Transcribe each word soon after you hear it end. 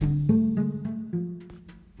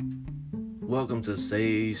Welcome to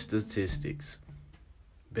Save Statistics.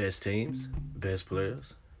 Best teams, best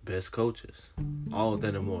players, best coaches. All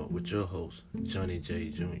that and more with your host, Johnny J.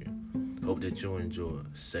 Jr. Hope that you enjoy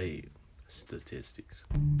Save Statistics.